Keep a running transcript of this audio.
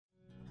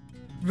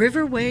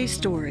Riverway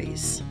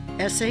Stories,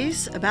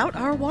 essays about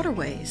our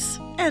waterways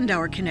and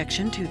our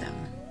connection to them.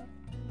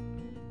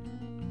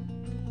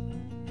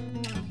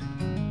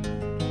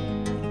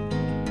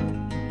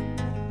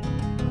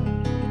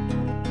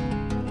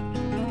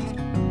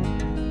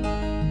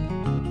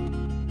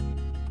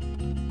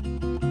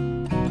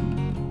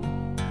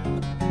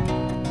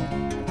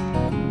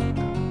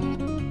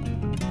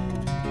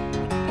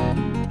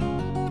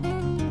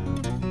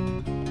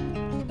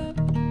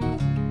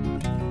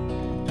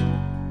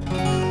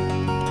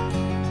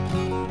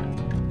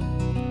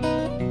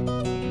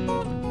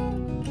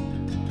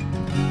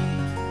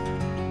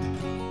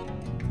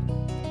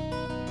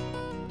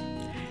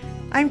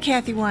 I'm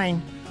Kathy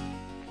Wine.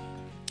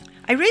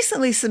 I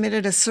recently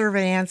submitted a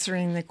survey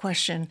answering the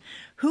question,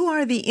 who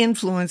are the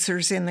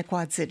influencers in the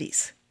Quad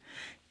Cities?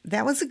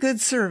 That was a good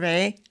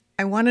survey.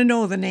 I want to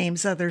know the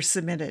names others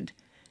submitted.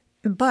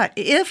 But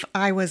if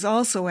I was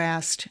also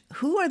asked,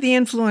 who are the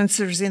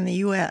influencers in the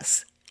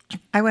U.S.,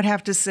 I would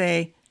have to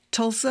say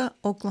Tulsa,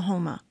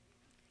 Oklahoma.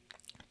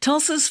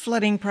 Tulsa's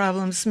flooding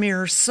problems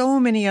mirror so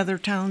many other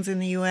towns in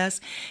the U.S.,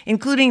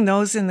 including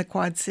those in the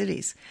Quad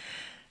Cities.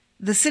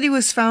 The city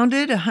was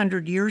founded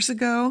 100 years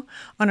ago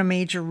on a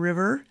major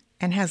river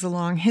and has a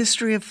long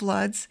history of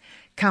floods,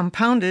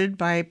 compounded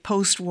by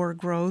post-war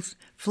growth,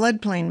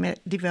 floodplain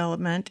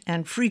development,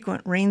 and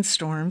frequent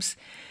rainstorms.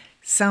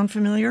 Sound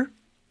familiar?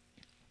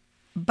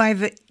 By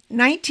the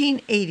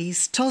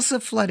 1980s, Tulsa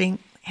flooding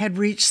had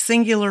reached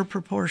singular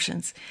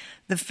proportions.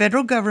 The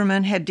federal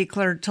government had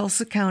declared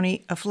Tulsa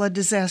County a flood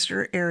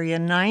disaster area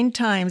 9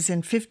 times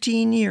in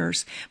 15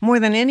 years, more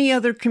than any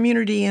other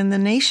community in the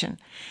nation.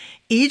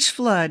 Each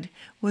flood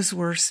was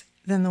worse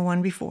than the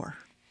one before.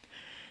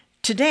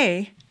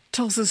 Today,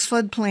 Tulsa's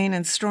floodplain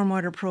and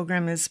stormwater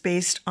program is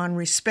based on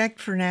respect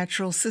for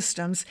natural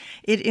systems.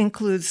 It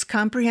includes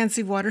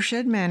comprehensive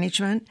watershed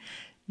management,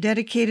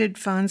 dedicated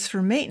funds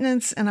for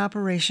maintenance and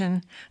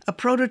operation, a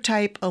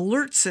prototype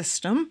alert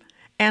system,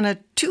 and a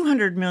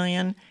 $200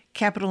 million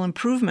capital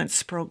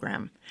improvements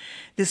program.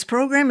 This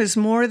program is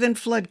more than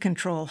flood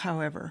control,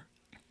 however.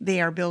 They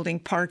are building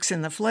parks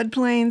in the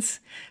floodplains,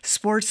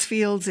 sports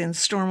fields in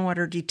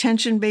stormwater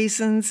detention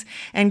basins,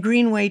 and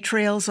greenway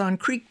trails on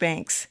creek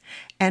banks,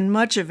 and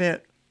much of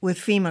it with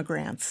FEMA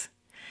grants.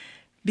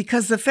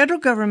 Because the federal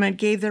government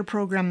gave their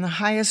program the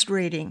highest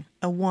rating,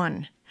 a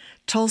 1,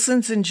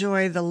 Tulsans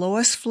enjoy the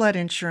lowest flood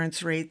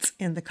insurance rates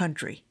in the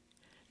country.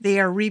 They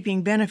are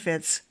reaping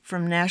benefits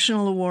from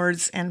national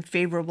awards and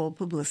favorable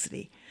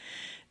publicity.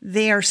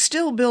 They are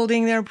still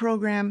building their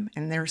program,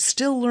 and they're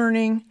still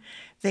learning.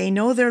 They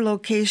know their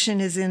location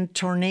is in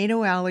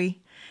Tornado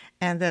Alley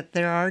and that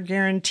there are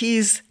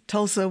guarantees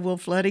Tulsa will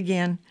flood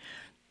again.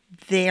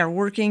 They are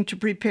working to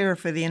prepare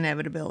for the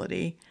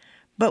inevitability.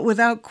 But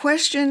without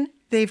question,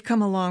 they've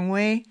come a long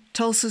way.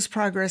 Tulsa's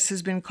progress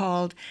has been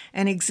called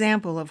an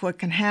example of what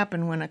can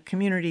happen when a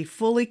community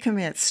fully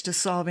commits to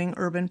solving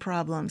urban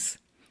problems.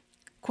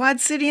 Quad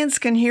Cityans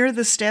can hear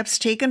the steps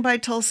taken by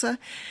Tulsa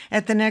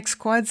at the next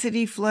Quad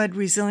City Flood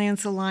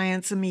Resilience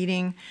Alliance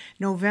meeting,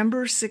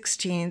 November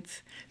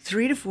 16th,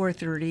 3 to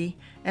 4:30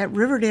 at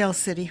Riverdale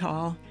City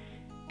Hall,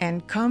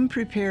 and come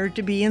prepared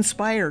to be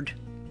inspired.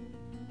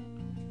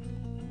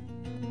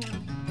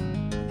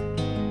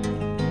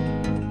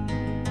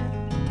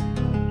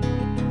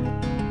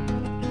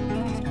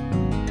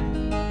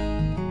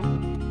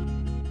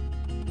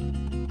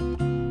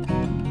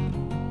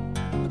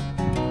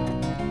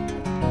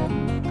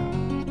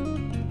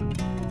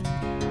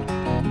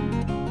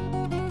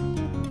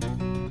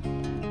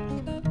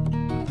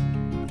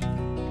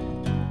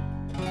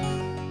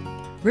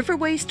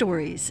 Riverway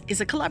Stories is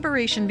a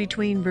collaboration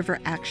between River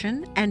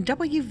Action and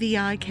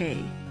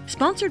WVIK,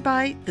 sponsored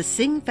by the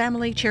Singh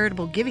Family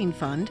Charitable Giving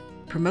Fund,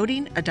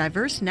 promoting a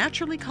diverse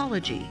natural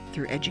ecology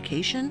through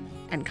education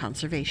and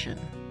conservation.